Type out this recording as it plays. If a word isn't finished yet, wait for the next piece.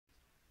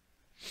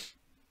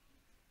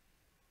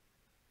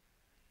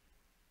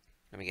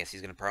me guess,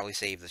 he's gonna probably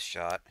save this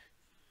shot.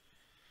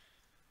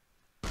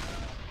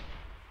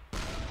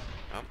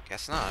 Oh,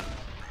 guess not.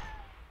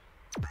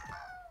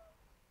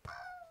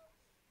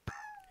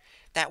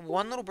 That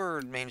one little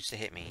bird managed to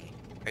hit me.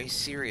 Are you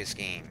serious,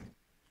 game?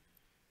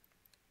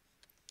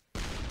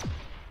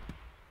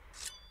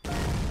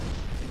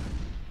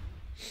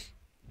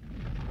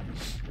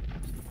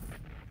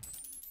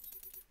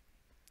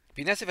 It'd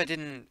be nice if I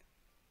didn't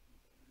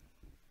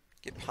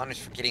get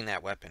punished for getting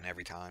that weapon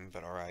every time,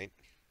 but alright.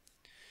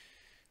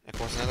 Of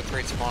course, another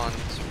crate spawns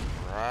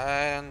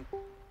right on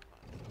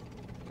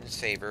in his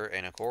favor,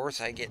 and of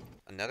course, I get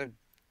another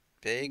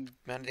big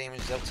amount of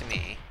damage dealt to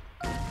me.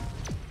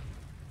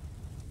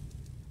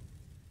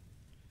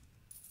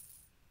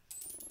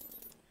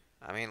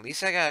 I mean, at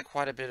least I got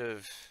quite a bit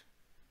of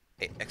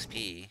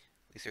XP.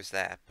 At least there's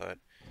that, but...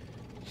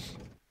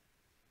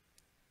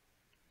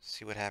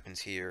 see what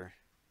happens here.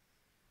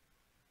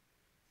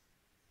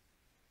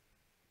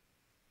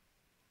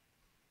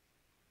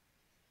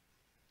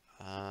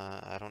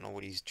 I don't know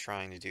what he's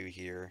trying to do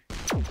here.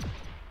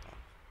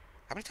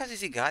 How many times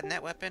has he gotten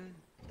that weapon?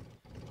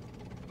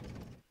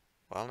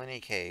 Well, in any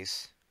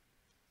case...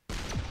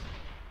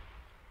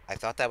 I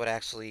thought that would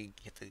actually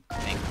hit the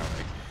thing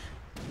covered.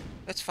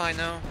 That's fine,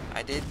 though.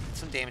 I did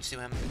some damage to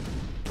him.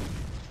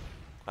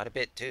 Quite a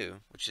bit, too,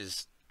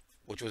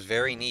 which was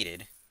very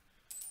needed.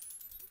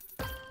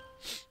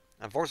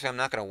 Unfortunately, I'm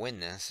not going to win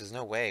this. There's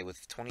no way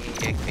with 28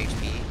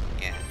 HP.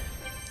 Yeah.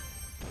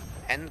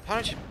 And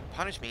punish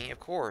me, of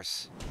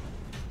course.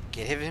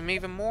 Give him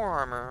even more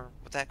armor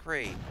with that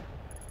crate.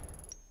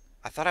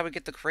 I thought I would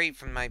get the crate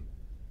from my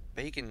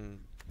beacon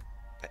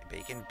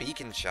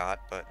shot,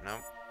 but no,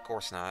 of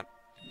course not.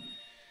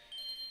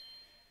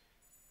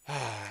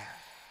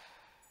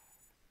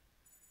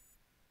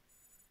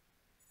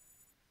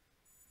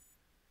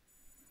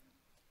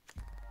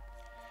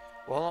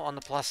 Well, on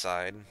the plus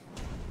side,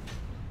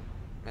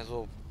 might as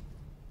well.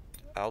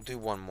 I'll do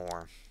one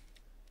more.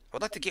 I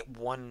would like to get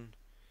one.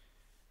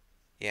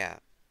 Yeah,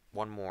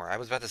 one more. I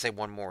was about to say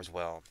one more as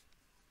well.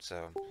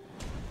 So,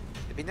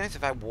 it'd be nice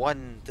if I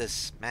won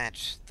this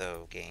match,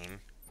 though,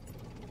 game.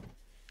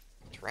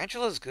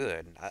 Tarantula's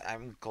good.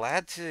 I'm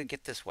glad to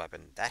get this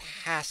weapon. That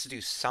has to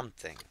do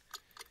something.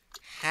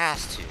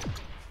 Has to.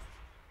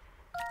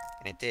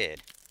 And it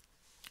did.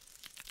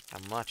 How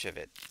much of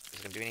it? Is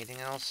it going to do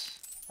anything else?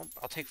 Well,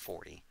 I'll take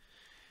 40.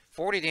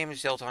 40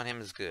 damage dealt on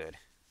him is good.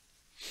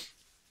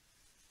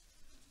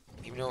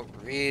 Even though it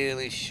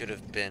really should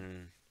have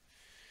been...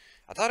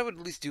 I thought it would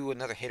at least do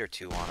another hit or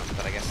two on him,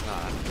 but I guess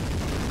not.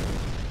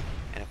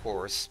 And of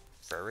course,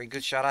 for every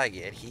good shot I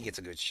get, he gets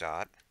a good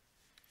shot.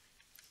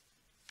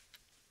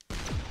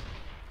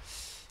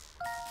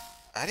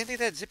 I didn't think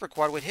that zipper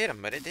quad would hit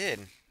him, but it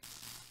did.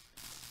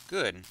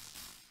 Good.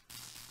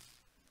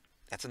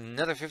 That's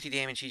another 50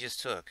 damage he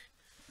just took.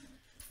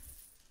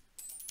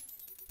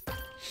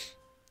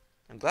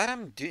 I'm glad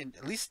I'm doing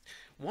at least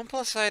one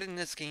plus side in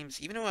this game.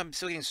 Even though I'm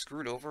still getting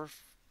screwed over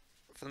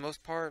for the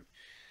most part,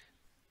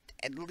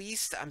 at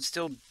least I'm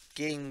still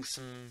getting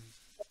some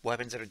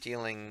weapons that are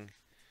dealing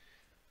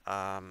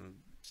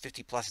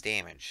 50 plus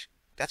damage.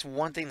 That's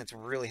one thing that's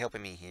really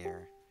helping me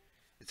here.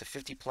 It's a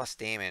 50 plus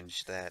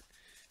damage that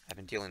I've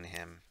been dealing to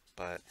him,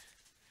 but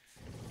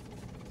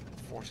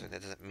unfortunately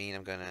that doesn't mean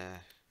I'm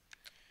gonna...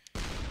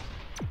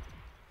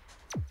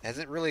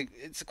 Hasn't really...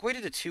 It's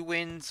equated to 2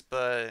 wins,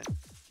 but...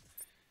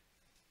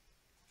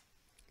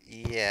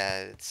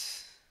 yeah,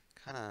 it's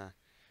kind of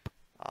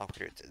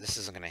awkward. This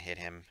isn't going to hit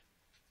him.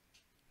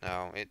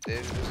 No,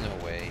 there's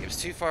no way. It was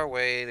too far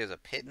away. There's a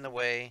pit in the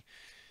way.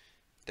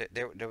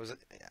 There was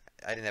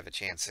I didn't have a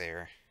chance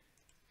there.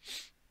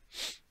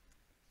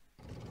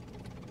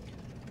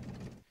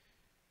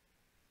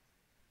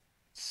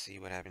 Let's see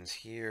what happens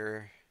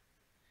here.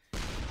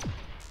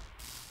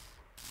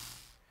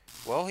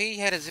 Well, he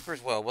had a zipper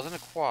as well. It wasn't a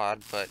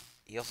quad, but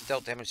he also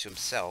dealt damage to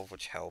himself,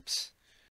 which helps.